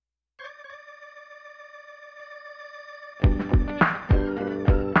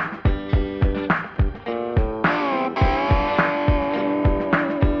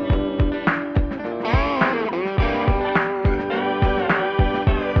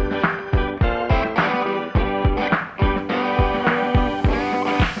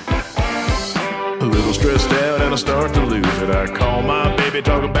gonna start to lose it. I call my baby,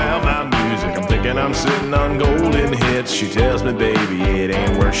 talk about my music. I'm thinking I'm sitting on golden hits. She tells me, baby, it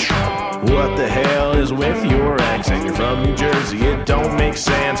ain't worth shit. What the hell is with your accent? You're from New Jersey, it don't make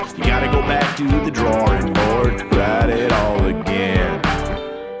sense. You gotta go back to the drawing board, write it all again.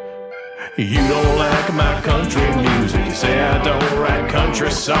 You don't like my country music. You say I don't write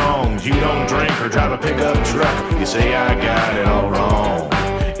country songs. You don't drink or drive a pickup truck. You say I got it all wrong.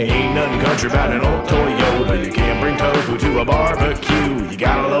 Ain't nothing country about an old Toyota. You can't bring tofu to a barbecue. You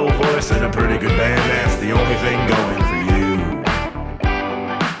got a low voice and a pretty good band. That's the only thing going for you.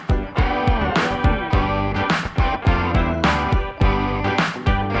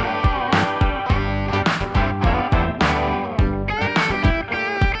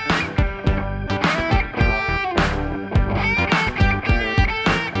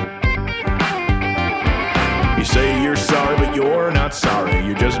 You say you're sorry, but you're not sorry.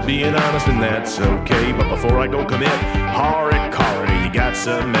 You're just being honest, and that's okay. But before I go commit harikari, you got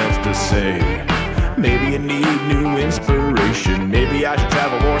something else to say. Maybe you need new inspiration. Maybe I should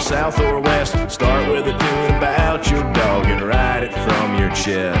travel more south or west. Start with a tune about your dog and write it from your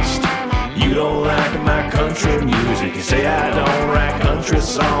chest. You don't like my country music. You say I don't write country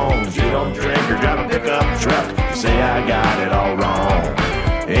songs. You don't drink or drive a pickup truck. You say I got it all wrong.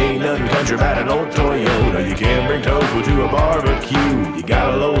 Ain't nothing country about an old Toyota. You can't bring tofu to a barbecue. You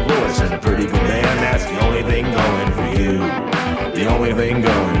got a low voice and a pretty good band. That's the only thing going for you. The only thing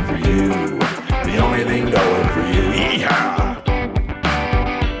going for you. The only thing going for you. Yeehaw!